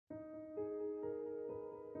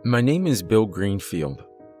My name is Bill Greenfield,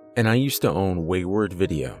 and I used to own Wayward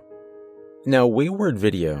Video. Now, Wayward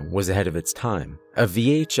Video was ahead of its time, a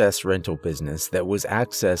VHS rental business that was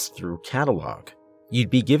accessed through catalog. You'd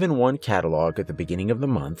be given one catalog at the beginning of the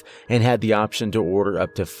month and had the option to order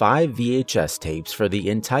up to 5 VHS tapes for the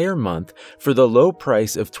entire month for the low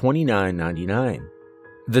price of $29.99.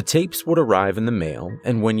 The tapes would arrive in the mail,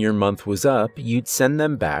 and when your month was up, you'd send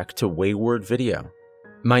them back to Wayward Video.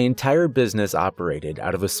 My entire business operated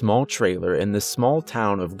out of a small trailer in the small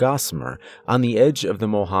town of Gossamer on the edge of the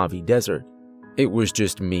Mojave Desert. It was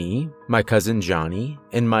just me, my cousin Johnny,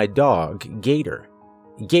 and my dog, Gator.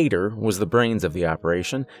 Gator was the brains of the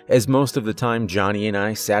operation, as most of the time Johnny and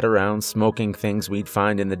I sat around smoking things we'd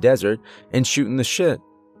find in the desert and shooting the shit.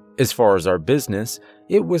 As far as our business,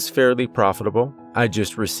 it was fairly profitable. I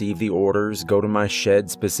just receive the orders, go to my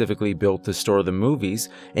shed specifically built to store the movies,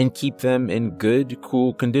 and keep them in good,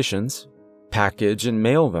 cool conditions, package and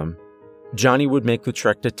mail them. Johnny would make the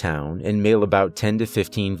trek to town and mail about 10 to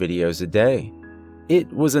 15 videos a day.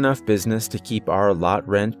 It was enough business to keep our lot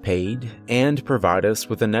rent paid and provide us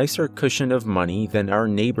with a nicer cushion of money than our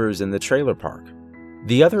neighbors in the trailer park.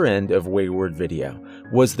 The other end of Wayward Video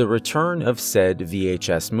was the return of said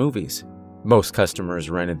VHS movies. Most customers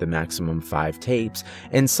rented the maximum 5 tapes,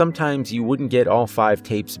 and sometimes you wouldn't get all 5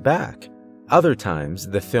 tapes back. Other times,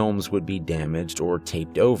 the films would be damaged or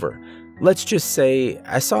taped over. Let's just say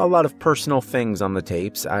I saw a lot of personal things on the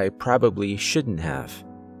tapes I probably shouldn't have.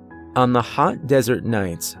 On the hot desert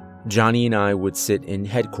nights, Johnny and I would sit in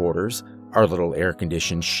headquarters, our little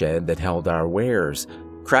air-conditioned shed that held our wares,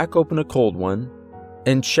 crack open a cold one,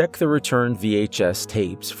 and check the returned VHS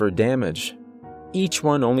tapes for damage. Each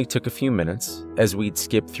one only took a few minutes, as we'd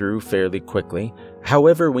skip through fairly quickly.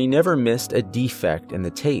 However, we never missed a defect in the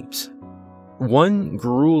tapes. One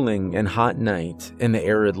grueling and hot night in the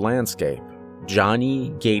arid landscape,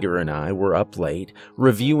 Johnny, Gator, and I were up late,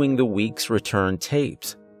 reviewing the week's returned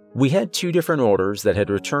tapes. We had 2 different orders that had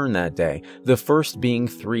returned that day, the first being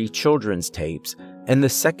 3 children's tapes, and the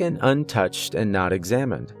second untouched and not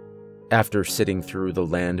examined. After sitting through The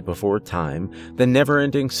Land Before Time, The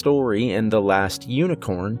Never-Ending Story, and The Last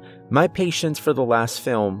Unicorn, my patience for the last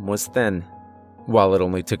film was thin. While it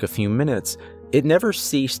only took a few minutes, it never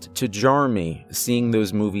ceased to jar me seeing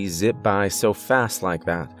those movies zip by so fast like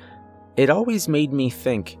that. It always made me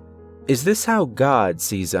think, is this how God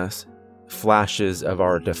sees us? Flashes of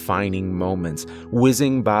our defining moments,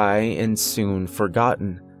 whizzing by and soon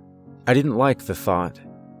forgotten. I didn't like the thought.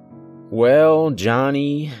 Well,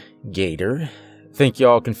 Johnny, Gator, think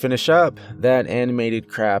y'all can finish up? That animated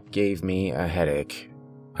crap gave me a headache,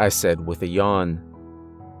 I said with a yawn.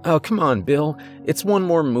 Oh, come on, Bill. It's one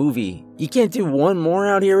more movie. You can't do one more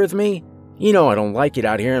out here with me? You know I don't like it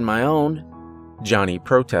out here on my own, Johnny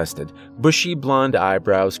protested, bushy blonde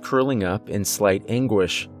eyebrows curling up in slight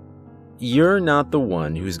anguish. You're not the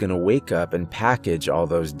one who's gonna wake up and package all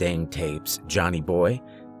those dang tapes, Johnny boy.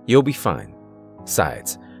 You'll be fine.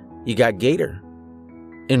 Besides, you got Gator.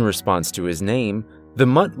 In response to his name, the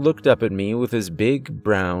mutt looked up at me with his big,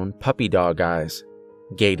 brown, puppy dog eyes.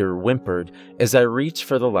 Gator whimpered as I reached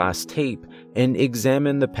for the last tape and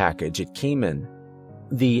examined the package it came in.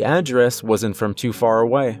 The address wasn't from too far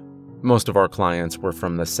away. Most of our clients were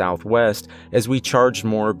from the Southwest, as we charged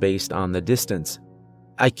more based on the distance.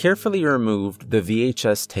 I carefully removed the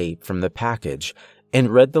VHS tape from the package and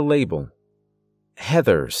read the label.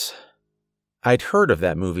 Heathers. I'd heard of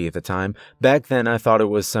that movie at the time. Back then I thought it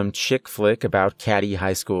was some chick flick about catty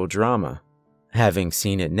high school drama. Having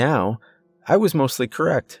seen it now, I was mostly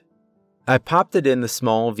correct. I popped it in the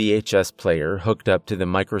small VHS player hooked up to the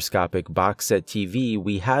microscopic box set TV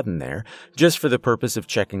we had in there, just for the purpose of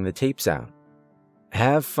checking the tapes out.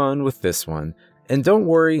 Have fun with this one, and don't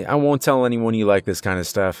worry, I won't tell anyone you like this kind of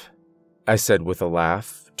stuff, I said with a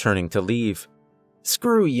laugh, turning to leave.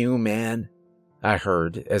 Screw you, man, I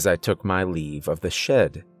heard as I took my leave of the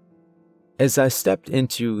shed. As I stepped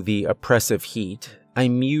into the oppressive heat, I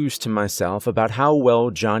mused to myself about how well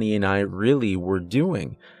Johnny and I really were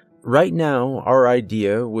doing. Right now, our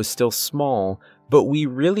idea was still small, but we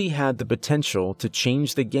really had the potential to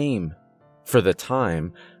change the game. For the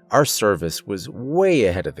time, our service was way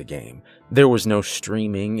ahead of the game. There was no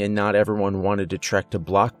streaming, and not everyone wanted to trek to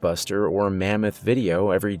Blockbuster or Mammoth Video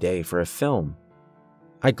every day for a film.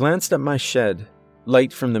 I glanced at my shed,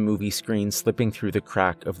 light from the movie screen slipping through the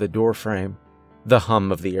crack of the doorframe. The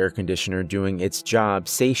hum of the air conditioner doing its job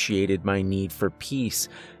satiated my need for peace,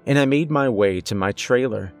 and I made my way to my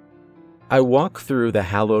trailer. I walked through the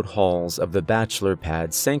hallowed halls of the bachelor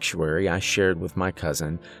pad sanctuary I shared with my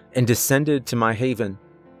cousin and descended to my haven.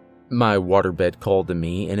 My waterbed called to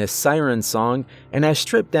me in a siren song, and I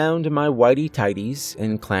stripped down to my whitey tighties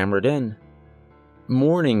and clambered in.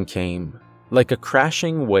 Morning came, like a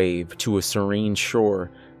crashing wave to a serene shore,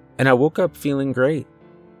 and I woke up feeling great.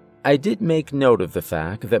 I did make note of the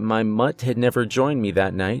fact that my mutt had never joined me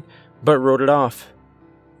that night, but wrote it off.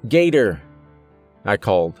 "Gator!" I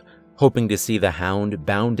called, hoping to see the hound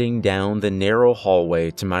bounding down the narrow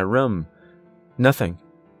hallway to my room. Nothing.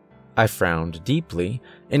 I frowned deeply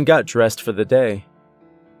and got dressed for the day.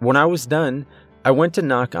 When I was done, I went to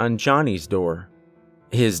knock on Johnny's door.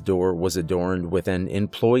 His door was adorned with an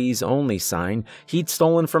employees-only sign he'd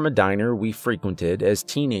stolen from a diner we frequented as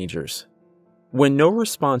teenagers. When no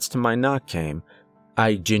response to my knock came,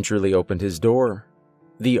 I gingerly opened his door.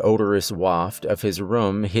 The odorous waft of his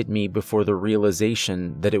room hit me before the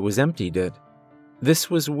realization that it was empty did. This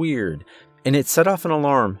was weird, and it set off an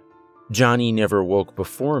alarm. Johnny never woke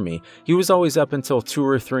before me. He was always up until 2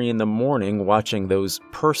 or 3 in the morning watching those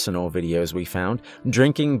personal videos we found,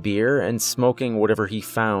 drinking beer and smoking whatever he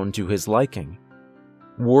found to his liking.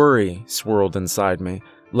 Worry swirled inside me,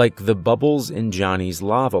 like the bubbles in Johnny's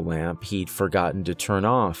lava lamp he'd forgotten to turn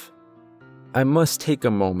off. I must take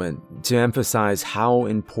a moment to emphasize how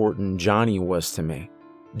important Johnny was to me.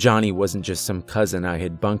 Johnny wasn't just some cousin I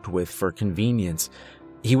had bunked with for convenience.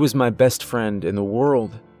 He was my best friend in the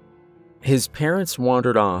world. His parents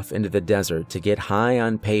wandered off into the desert to get high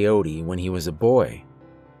on peyote when he was a boy,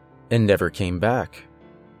 and never came back.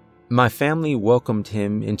 My family welcomed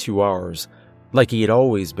him into ours, like he had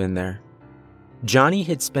always been there. Johnny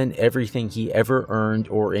had spent everything he ever earned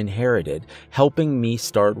or inherited helping me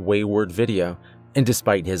start Wayward Video, and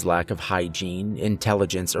despite his lack of hygiene,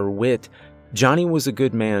 intelligence, or wit, Johnny was a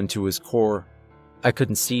good man to his core. I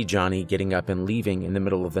couldn't see Johnny getting up and leaving in the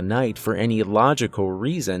middle of the night for any logical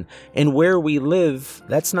reason, and where we live,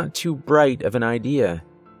 that's not too bright of an idea.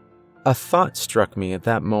 A thought struck me at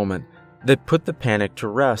that moment that put the panic to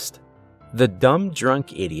rest. The dumb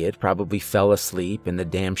drunk idiot probably fell asleep in the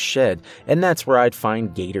damn shed, and that's where I'd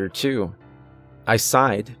find Gator too. I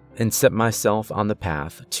sighed and set myself on the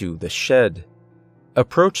path to the shed.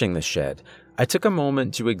 Approaching the shed, I took a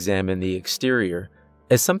moment to examine the exterior,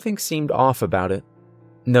 as something seemed off about it.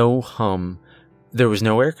 No hum. There was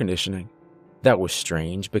no air conditioning. That was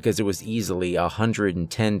strange because it was easily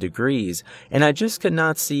 110 degrees, and I just could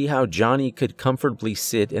not see how Johnny could comfortably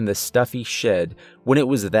sit in the stuffy shed when it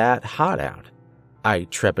was that hot out. I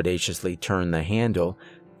trepidatiously turned the handle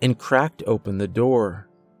and cracked open the door.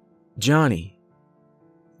 "Johnny.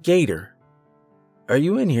 Gator. Are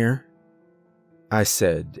you in here?" I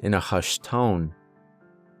said in a hushed tone.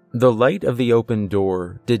 The light of the open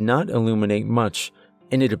door did not illuminate much,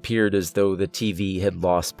 and it appeared as though the TV had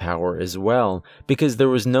lost power as well, because there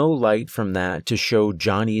was no light from that to show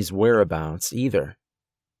Johnny's whereabouts either.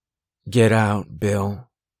 "Get out, Bill."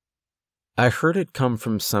 I heard it come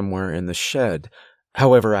from somewhere in the shed,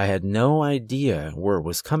 however I had no idea where it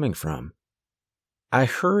was coming from. I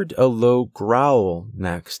heard a low growl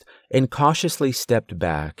next, and cautiously stepped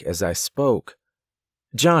back as I spoke.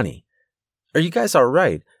 "Johnny, are you guys all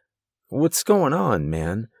right? What's going on,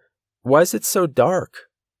 man? Why is it so dark?"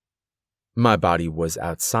 My body was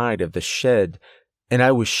outside of the shed, and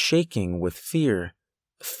I was shaking with fear.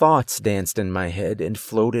 Thoughts danced in my head and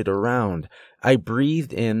floated around. I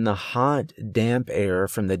breathed in the hot, damp air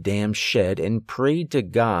from the damn shed and prayed to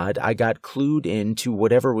God I got clued into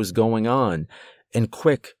whatever was going on, and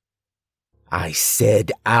quick. "I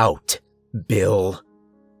said out, Bill,"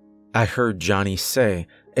 I heard Johnny say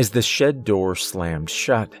as the shed door slammed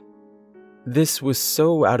shut. This was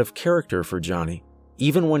so out of character for Johnny.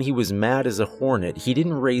 Even when he was mad as a hornet, he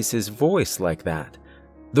didn't raise his voice like that.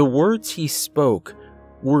 The words he spoke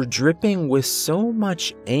were dripping with so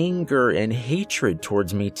much anger and hatred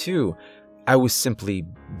towards me too. I was simply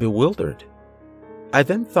bewildered. I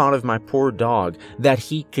then thought of my poor dog, that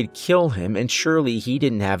he could kill him, and surely he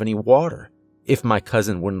didn't have any water. If my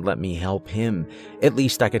cousin wouldn't let me help him, at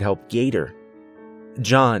least I could help Gator.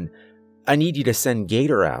 "John, I need you to send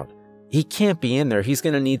Gator out. He can't be in there. He's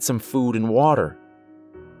going to need some food and water."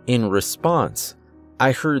 In response,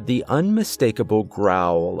 I heard the unmistakable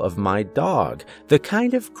growl of my dog, the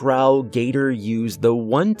kind of growl Gator used the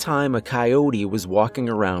one time a coyote was walking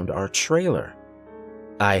around our trailer.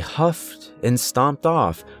 I huffed and stomped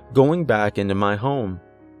off, going back into my home.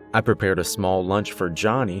 I prepared a small lunch for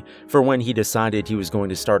Johnny for when he decided he was going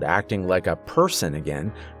to start acting like a person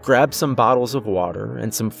again, grabbed some bottles of water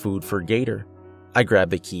and some food for Gator. I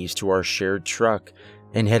grabbed the keys to our shared truck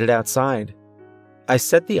and headed outside. I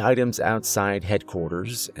set the items outside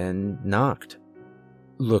headquarters and knocked.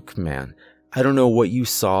 "Look, man, I don't know what you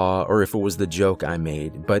saw or if it was the joke I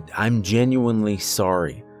made, but I'm genuinely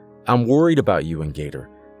sorry. I'm worried about you and Gator.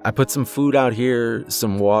 I put some food out here,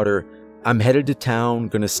 some water. I'm headed to town,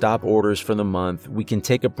 gonna stop orders for the month. We can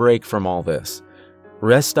take a break from all this.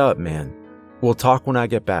 Rest up, man. We'll talk when I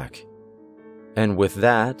get back." And with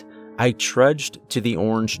that, I trudged to the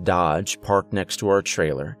orange Dodge parked next to our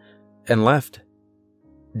trailer and left.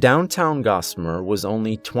 Downtown Gossamer was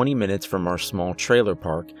only 20 minutes from our small trailer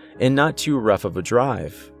park and not too rough of a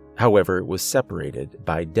drive. However, it was separated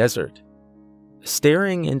by desert.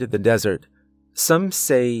 Staring into the desert, some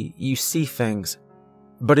say you see things,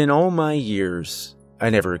 but in all my years, I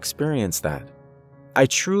never experienced that. I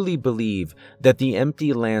truly believe that the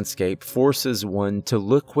empty landscape forces one to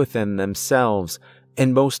look within themselves,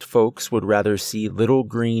 and most folks would rather see little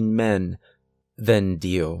green men than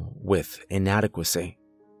deal with inadequacy.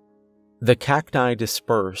 The cacti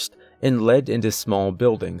dispersed and led into small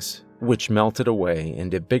buildings, which melted away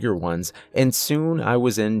into bigger ones, and soon I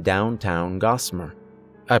was in downtown Gossamer.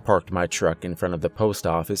 I parked my truck in front of the post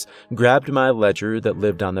office, grabbed my ledger that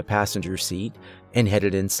lived on the passenger seat, and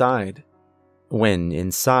headed inside. When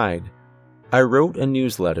inside, I wrote a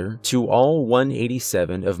newsletter to all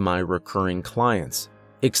 187 of my recurring clients,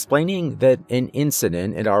 explaining that an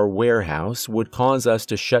incident at our warehouse would cause us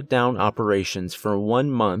to shut down operations for 1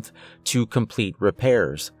 month to complete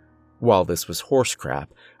repairs. While this was horse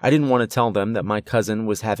crap, I didn't want to tell them that my cousin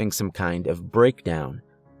was having some kind of breakdown.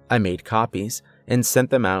 I made copies and sent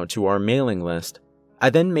them out to our mailing list. I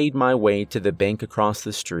then made my way to the bank across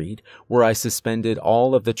the street, where I suspended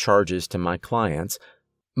all of the charges to my clients,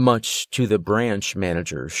 much to the branch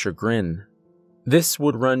manager's chagrin. This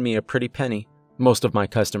would run me a pretty penny. Most of my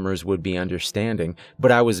customers would be understanding,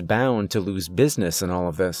 but I was bound to lose business in all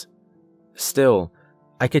of this. Still,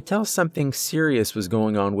 I could tell something serious was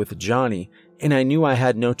going on with Johnny, and I knew I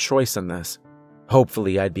had no choice in this.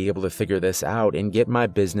 Hopefully, I'd be able to figure this out and get my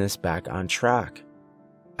business back on track.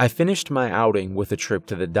 I finished my outing with a trip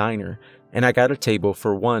to the diner, and I got a table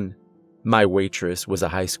for one. My waitress was a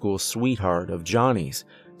high school sweetheart of Johnny's,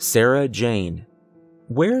 Sarah Jane.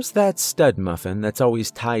 "Where's that stud muffin that's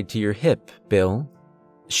always tied to your hip, Bill?"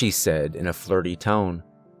 she said in a flirty tone.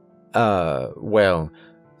 Well,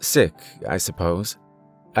 sick, I suppose,"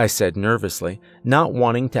 I said nervously, not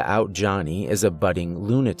wanting to out Johnny as a budding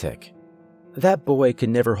lunatic. "That boy could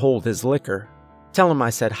never hold his liquor. Tell him I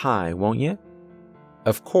said hi, won't you?"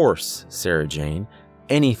 "Of course, Sarah Jane.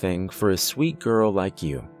 Anything for a sweet girl like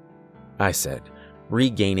you," I said,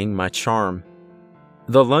 regaining my charm.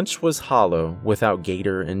 The lunch was hollow without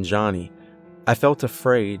Gator and Johnny. I felt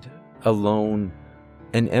afraid, alone,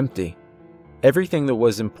 and empty. Everything that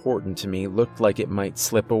was important to me looked like it might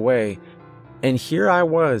slip away, and here I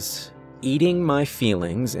was, eating my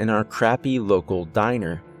feelings in our crappy local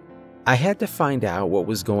diner. I had to find out what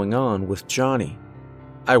was going on with Johnny.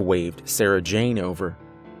 I waved Sarah Jane over.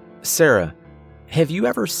 "Sarah, have you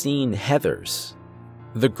ever seen Heathers,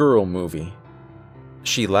 the girl movie?"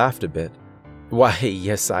 She laughed a bit. "Why,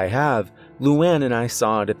 yes, I have. Luann and I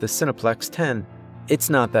saw it at the Cineplex 10. It's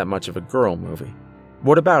not that much of a girl movie.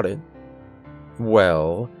 What about it?"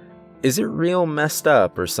 "Well, is it real messed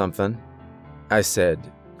up or something?" I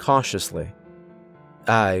said, cautiously.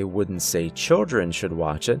 "I wouldn't say children should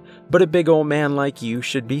watch it, but a big old man like you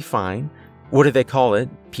should be fine. What do they call it?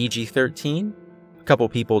 PG-13? A couple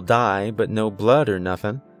people die, but no blood or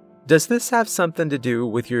nothing. Does this have something to do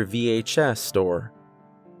with your VHS store?"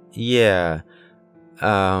 "Yeah,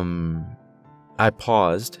 I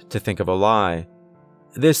paused to think of a lie.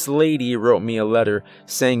 "This lady wrote me a letter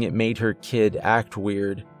saying it made her kid act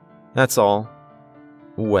weird. That's all."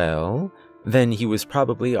 "Well, then he was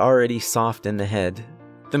probably already soft in the head.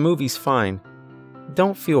 The movie's fine.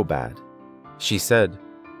 Don't feel bad," she said.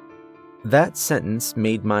 That sentence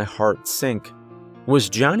made my heart sink. Was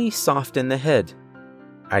Johnny soft in the head?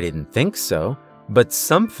 I didn't think so, but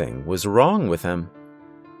something was wrong with him.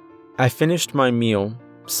 I finished my meal,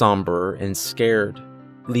 somber and scared.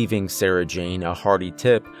 Leaving Sarah Jane a hearty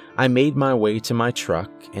tip, I made my way to my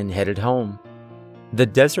truck and headed home. The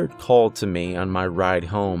desert called to me on my ride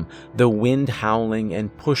home, the wind howling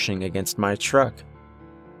and pushing against my truck.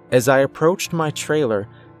 As I approached my trailer,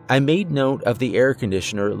 I made note of the air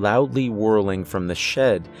conditioner loudly whirling from the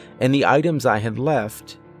shed and the items I had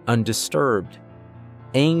left undisturbed.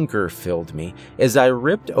 Anger filled me as I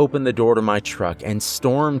ripped open the door to my truck and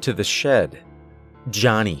stormed to the shed.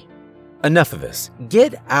 "Johnny, enough of this.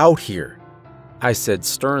 Get out here," I said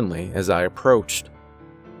sternly as I approached.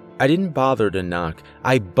 I didn't bother to knock.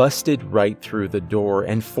 I busted right through the door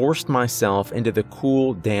and forced myself into the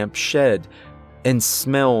cool, damp shed and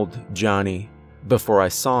smelled Johnny before I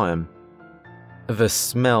saw him. The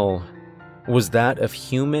smell was that of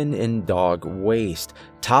human and dog waste,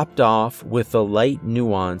 topped off with a light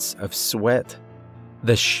nuance of sweat.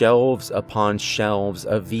 The shelves upon shelves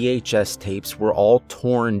of VHS tapes were all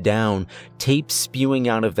torn down, tape spewing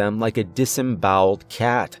out of them like a disemboweled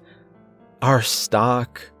cat. Our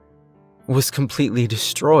stock was completely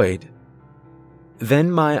destroyed.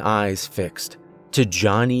 Then my eyes fixed to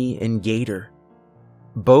Johnny and Gator.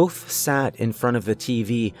 Both sat in front of the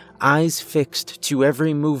TV, eyes fixed to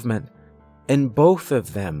every movement, and both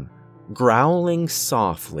of them growling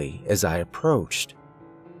softly as I approached.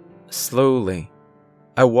 Slowly,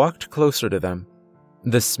 I walked closer to them,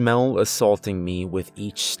 the smell assaulting me with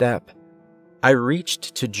each step. I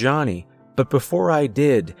reached to Johnny, but before I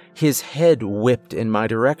did, his head whipped in my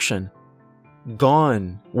direction.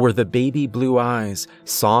 Gone were the baby blue eyes,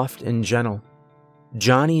 soft and gentle.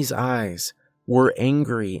 Johnny's eyes were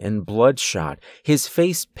angry and bloodshot, his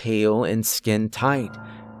face pale and skin tight.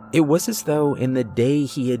 It was as though in the day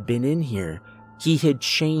he had been in here, he had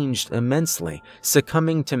changed immensely,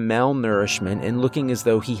 succumbing to malnourishment and looking as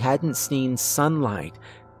though he hadn't seen sunlight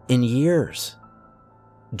in years.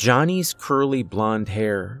 Johnny's curly blonde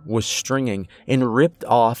hair was stringing and ripped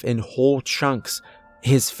off in whole chunks,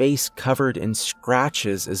 his face covered in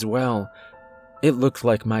scratches as well. It looked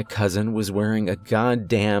like my cousin was wearing a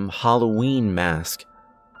goddamn Halloween mask.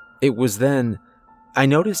 It was then I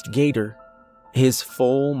noticed Gator, his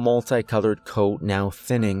full multicolored coat now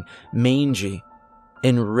thinning, mangy,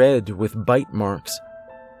 and red with bite marks.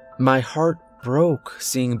 My heart broke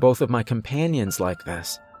seeing both of my companions like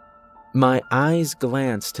this. My eyes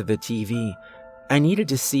glanced to the TV. I needed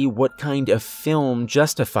to see what kind of film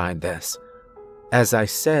justified this. As I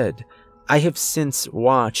said, I have since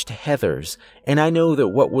watched Heathers, and I know that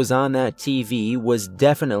what was on that TV was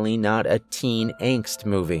definitely not a teen angst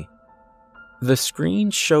movie. The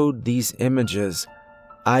screen showed these images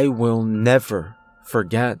I will never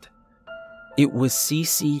forget. It was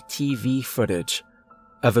CCTV footage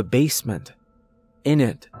of a basement. In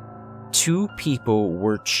it, 2 people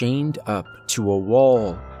were chained up to a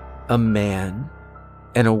wall, a man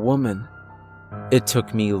and a woman. It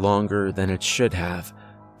took me longer than it should have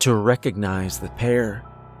to recognize the pair.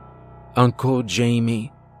 Uncle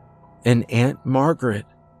Jamie and Aunt Margaret,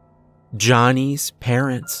 Johnny's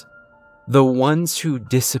parents, the ones who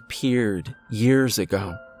disappeared years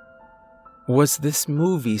ago. Was this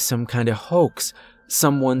movie some kind of hoax?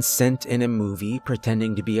 Someone sent in a movie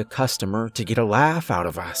pretending to be a customer to get a laugh out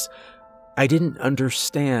of us? I didn't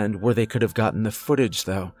understand where they could have gotten the footage,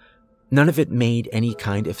 though. None of it made any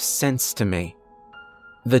kind of sense to me.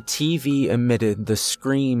 The TV emitted the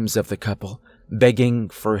screams of the couple, begging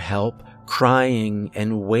for help, crying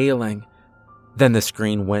and wailing. Then the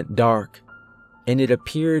screen went dark, and it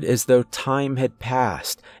appeared as though time had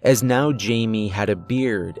passed, as now Jamie had a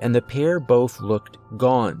beard and the pair both looked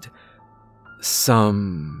gaunt.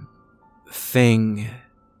 Something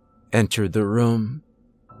entered the room.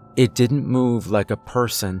 It didn't move like a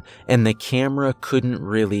person, and the camera couldn't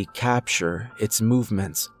really capture its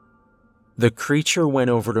movements. The creature went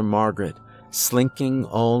over to Margaret, slinking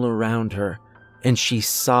all around her, and she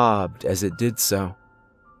sobbed as it did so.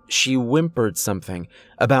 She whimpered something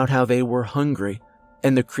about how they were hungry,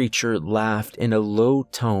 and the creature laughed in a low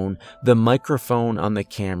tone the microphone on the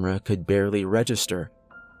camera could barely register.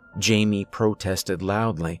 Jamie protested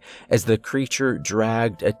loudly as the creature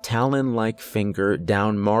dragged a talon-like finger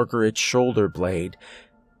down Margaret's shoulder blade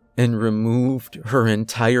and removed her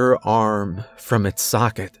entire arm from its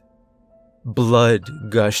socket. Blood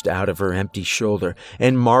gushed out of her empty shoulder,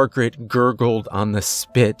 and Margaret gurgled on the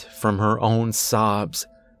spit from her own sobs.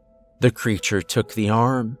 The creature took the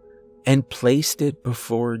arm and placed it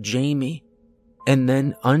before Jamie, and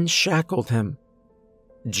then unshackled him.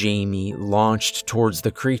 Jamie launched towards the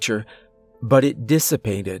creature, but it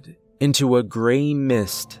dissipated into a gray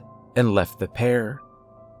mist and left the pair.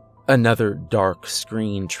 Another dark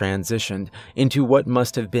screen transitioned into what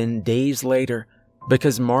must have been days later,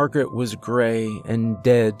 because Margaret was gray and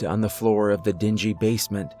dead on the floor of the dingy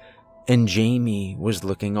basement, and Jamie was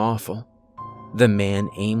looking awful. The man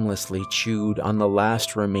aimlessly chewed on the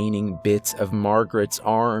last remaining bits of Margaret's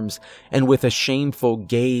arms, and with a shameful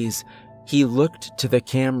gaze, he looked to the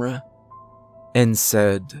camera and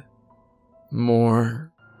said,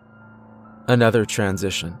 "More." Another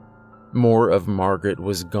transition. More of Margaret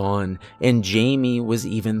was gone, and Jamie was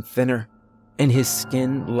even thinner, and his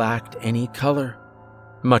skin lacked any color.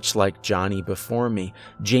 Much like Johnny before me,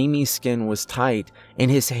 Jamie's skin was tight,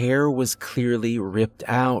 and his hair was clearly ripped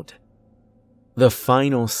out. The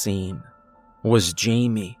final scene was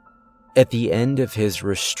Jamie, At the end of his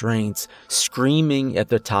restraints, screaming at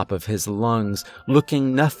the top of his lungs,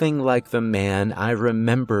 looking nothing like the man I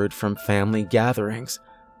remembered from family gatherings.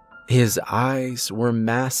 His eyes were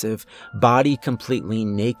massive, body completely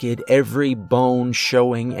naked, every bone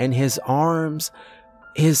showing, and his arms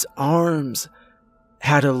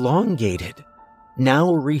had elongated,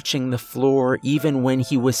 now reaching the floor even when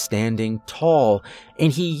he was standing tall,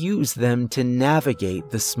 and he used them to navigate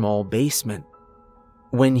the small basement.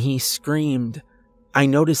 When he screamed, I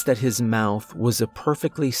noticed that his mouth was a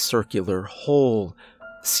perfectly circular hole,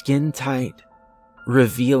 skin-tight,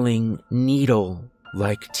 revealing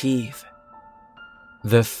needle-like teeth.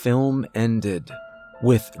 The film ended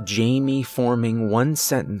with Jamie forming one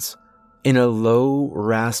sentence in a low,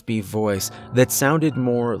 raspy voice that sounded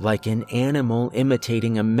more like an animal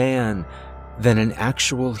imitating a man than an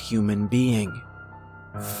actual human being.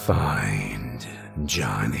 "Find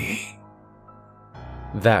Johnny."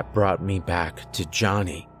 That brought me back to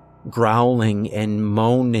Johnny, growling and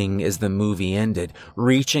moaning as the movie ended,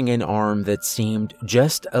 reaching an arm that seemed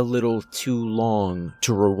just a little too long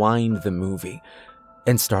to rewind the movie,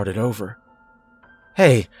 and started over.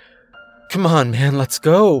 "Hey, come on, man, let's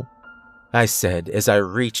go," I said as I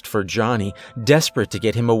reached for Johnny, desperate to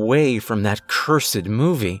get him away from that cursed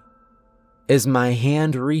movie. As my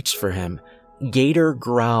hand reached for him, Gator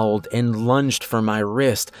growled and lunged for my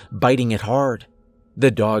wrist, biting it hard. The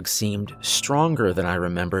dog seemed stronger than I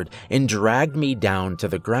remembered and dragged me down to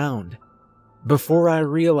the ground. Before I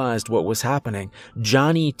realized what was happening,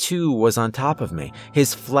 Johnny too was on top of me,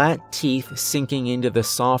 his flat teeth sinking into the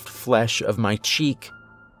soft flesh of my cheek.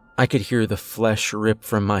 I could hear the flesh rip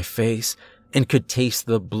from my face and could taste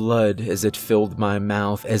the blood as it filled my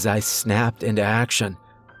mouth as I snapped into action.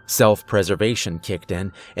 Self-preservation kicked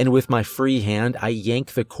in, and with my free hand, I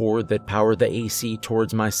yanked the cord that powered the AC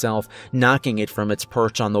towards myself, knocking it from its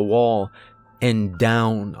perch on the wall and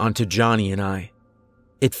down onto Johnny and I.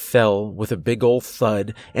 It fell with a big old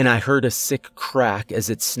thud, and I heard a sick crack as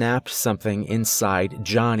it snapped something inside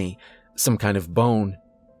Johnny, some kind of bone.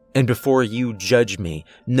 And before you judge me,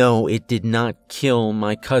 no, it did not kill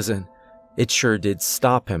my cousin. It sure did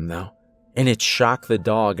stop him, though, and it shocked the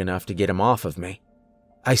dog enough to get him off of me.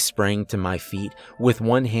 I sprang to my feet. With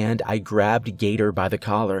one hand, I grabbed Gator by the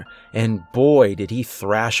collar, and boy, did he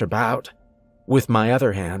thrash about. With my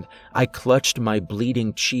other hand, I clutched my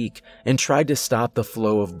bleeding cheek and tried to stop the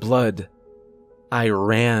flow of blood. I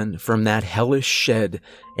ran from that hellish shed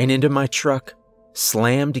and into my truck,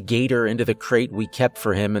 slammed Gator into the crate we kept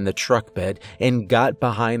for him in the truck bed, and got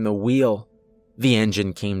behind the wheel. The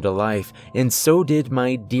engine came to life, and so did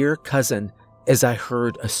my dear cousin, as I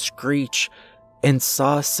heard a screech and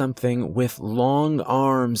saw something with long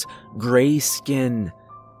arms, gray skin,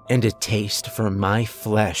 and a taste for my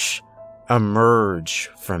flesh emerge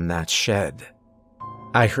from that shed.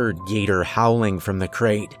 I heard Gator howling from the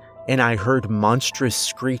crate, and I heard monstrous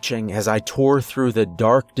screeching as I tore through the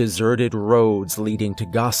dark, deserted roads leading to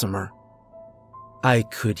Gossamer. I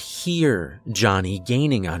could hear Johnny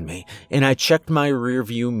gaining on me, and I checked my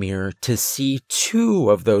rearview mirror to see two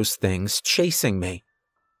of those things chasing me.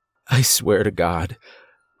 I swear to God,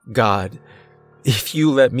 if you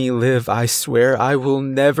let me live, I swear I will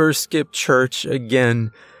never skip church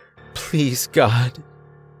again. Please, God.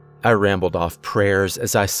 I rambled off prayers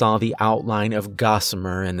as I saw the outline of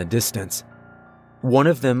Gossamer in the distance. One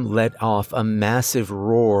of them let off a massive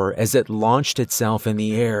roar as it launched itself in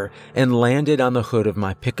the air and landed on the hood of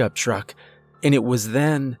my pickup truck, and it was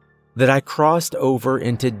then that I crossed over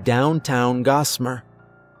into downtown Gossamer.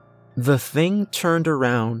 The thing turned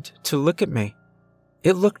around to look at me.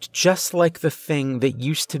 It looked just like the thing that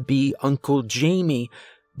used to be Uncle Jamie,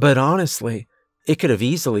 but honestly, it could have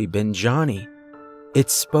easily been Johnny. It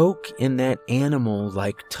spoke in that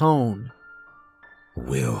animal-like tone.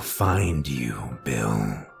 "We'll find you,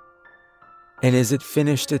 Bill." And as it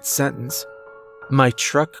finished its sentence, my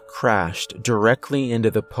truck crashed directly into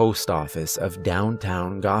the post office of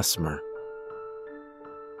downtown Gossamer.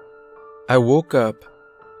 I woke up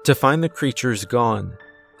to find the creatures gone,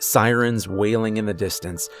 sirens wailing in the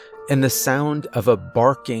distance, and the sound of a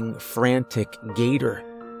barking, frantic gator.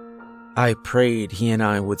 I prayed he and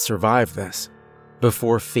I would survive this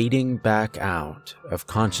before fading back out of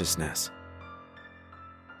consciousness.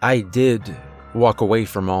 I did walk away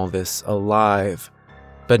from all this alive,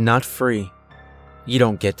 but not free. You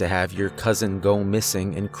don't get to have your cousin go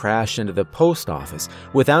missing and crash into the post office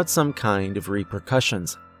without some kind of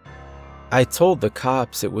repercussions. I told the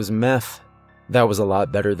cops it was meth. That was a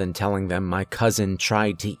lot better than telling them my cousin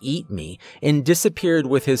tried to eat me and disappeared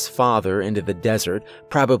with his father into the desert,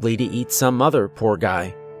 probably to eat some other poor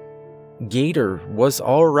guy. Gator was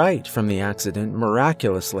alright from the accident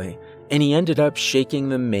miraculously, and he ended up shaking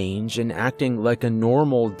the mange and acting like a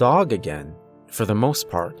normal dog again, for the most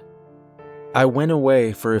part. I went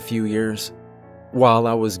away for a few years. While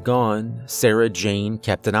I was gone, Sarah Jane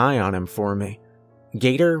kept an eye on him for me.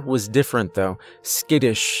 Gator was different though,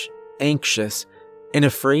 skittish, anxious, and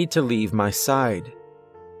afraid to leave my side.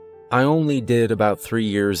 I only did about 3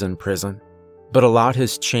 years in prison, but a lot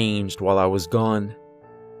has changed while I was gone.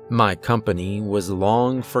 My company was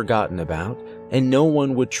long forgotten about, and no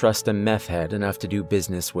one would trust a meth head enough to do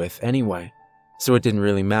business with anyway, so it didn't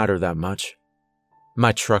really matter that much.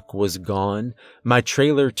 My truck was gone, my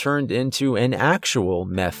trailer turned into an actual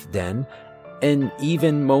meth den, and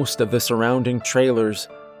even most of the surrounding trailers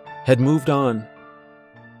had moved on.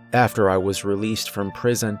 After I was released from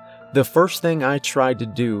prison, the first thing I tried to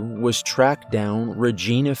do was track down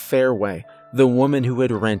Regina Fairway, the woman who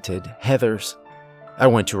had rented Heather's. I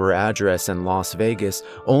went to her address in Las Vegas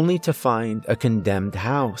only to find a condemned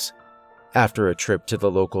house. After a trip to the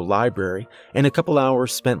local library and a couple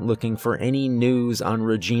hours spent looking for any news on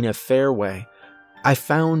Regina Fairway, I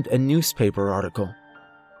found a newspaper article.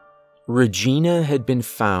 Regina had been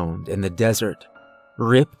found in the desert,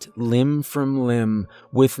 ripped limb from limb,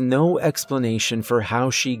 with no explanation for how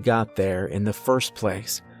she got there in the first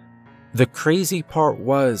place. The crazy part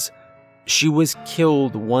was, she was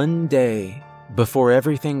killed one day before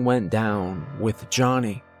everything went down with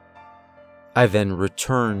Johnny. I then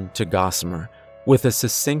returned to Gossamer with a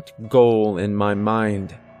succinct goal in my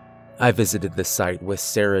mind. I visited the site with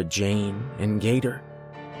Sarah Jane and Gator.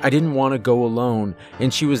 I didn't want to go alone,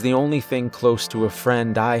 and she was the only thing close to a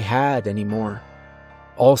friend I had anymore.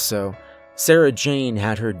 Also, Sarah Jane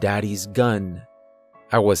had her daddy's gun.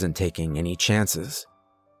 I wasn't taking any chances.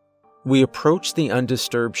 We approached the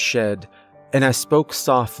undisturbed shed, and I spoke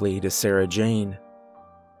softly to Sarah Jane.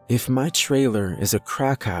 If my trailer is a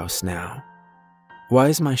crack house now, why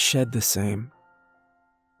is my shed the same?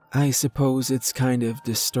 I suppose it's kind of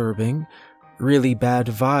disturbing, really bad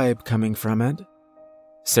vibe coming from it,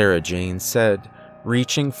 Sarah Jane said,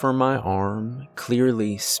 reaching for my arm,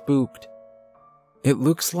 clearly spooked. It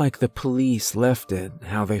looks like the police left it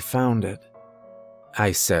how they found it,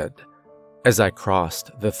 I said, as I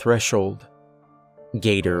crossed the threshold.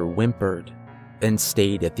 Gator whimpered and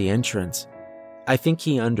stayed at the entrance. I think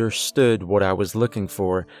he understood what I was looking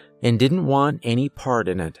for and didn't want any part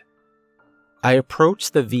in it. I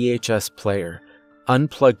approached the VHS player,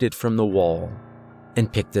 unplugged it from the wall,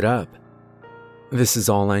 and picked it up. This is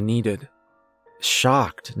all I needed.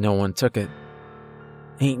 Shocked no one took it.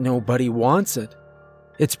 Ain't nobody wants it.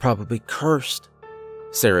 It's probably cursed,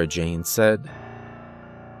 Sarah Jane said.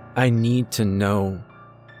 I need to know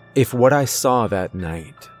if what I saw that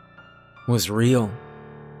night was real.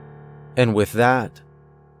 And with that,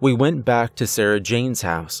 we went back to Sarah Jane's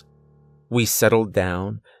house. We settled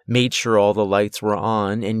down, made sure all the lights were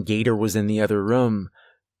on and Gator was in the other room,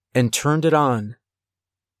 and turned it on.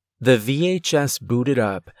 The VHS booted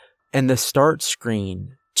up, and the start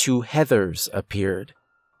screen to Heather's appeared.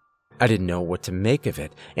 I didn't know what to make of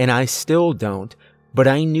it, and I still don't, but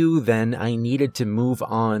I knew then I needed to move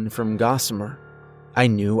on from Gossamer. I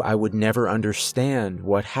knew I would never understand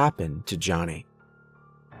what happened to Johnny.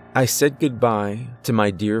 I said goodbye to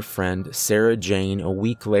my dear friend Sarah Jane a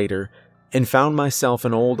week later and found myself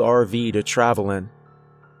an old RV to travel in.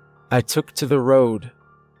 I took to the road,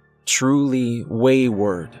 truly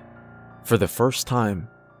wayward, for the first time.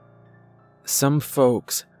 Some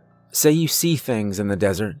folks say you see things in the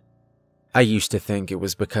desert. I used to think it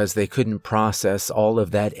was because they couldn't process all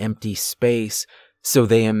of that empty space, so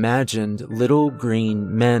they imagined little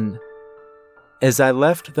green men. As I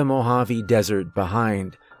left the Mojave Desert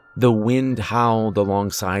behind, the wind howled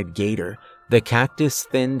alongside Gator, the cactus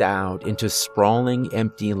thinned out into sprawling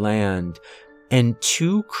empty land, and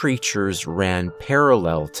two creatures ran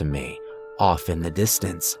parallel to me, off in the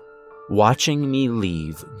distance, watching me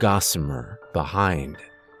leave Gossamer behind.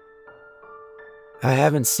 I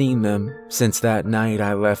haven't seen them since that night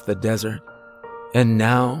I left the desert, and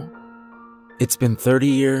now, it's been 30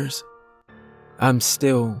 years, I'm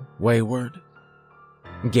still wayward.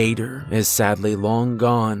 Gator is sadly long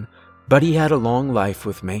gone, but he had a long life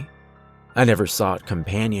with me. I never sought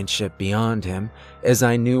companionship beyond him, as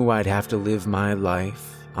I knew I'd have to live my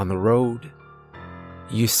life on the road.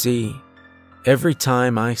 You see, every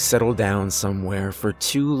time I settle down somewhere for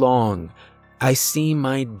too long, I see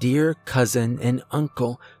my dear cousin and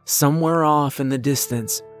uncle somewhere off in the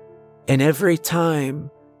distance, and every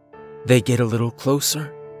time they get a little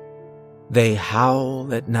closer. They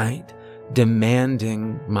howl at night,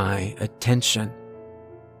 demanding my attention.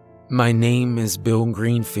 My name is Bill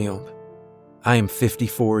Greenfield, I am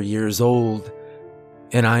 54 years old,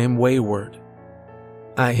 and I am wayward.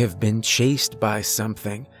 I have been chased by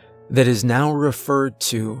something that is now referred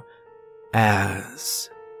to as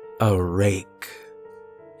a rake,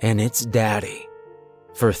 and its daddy,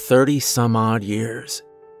 for 30-some-odd years.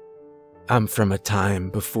 I'm from a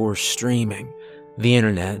time before streaming, the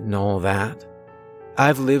internet and all that.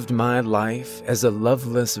 I've lived my life as a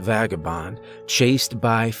loveless vagabond, chased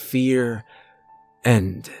by fear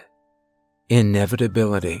and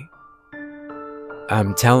inevitability.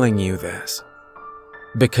 I'm telling you this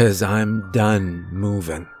because I'm done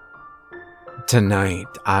moving. Tonight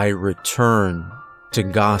I return to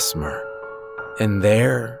Gossamer, and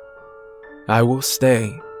there I will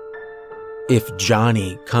stay. If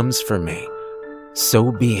Johnny comes for me,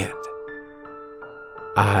 so be it.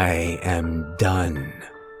 I am done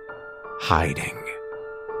hiding.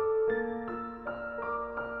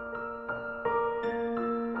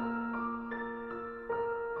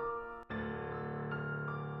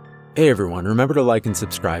 Hey everyone, remember to like and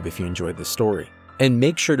subscribe if you enjoyed this story. And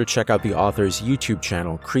make sure to check out the author's YouTube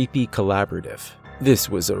channel, Creepy Collaborative. This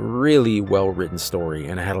was a really well-written story,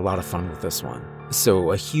 and I had a lot of fun with this one.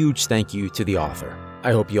 So a huge thank you to the author.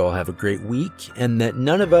 I hope you all have a great week, and that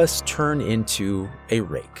none of us turn into a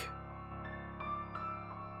rake.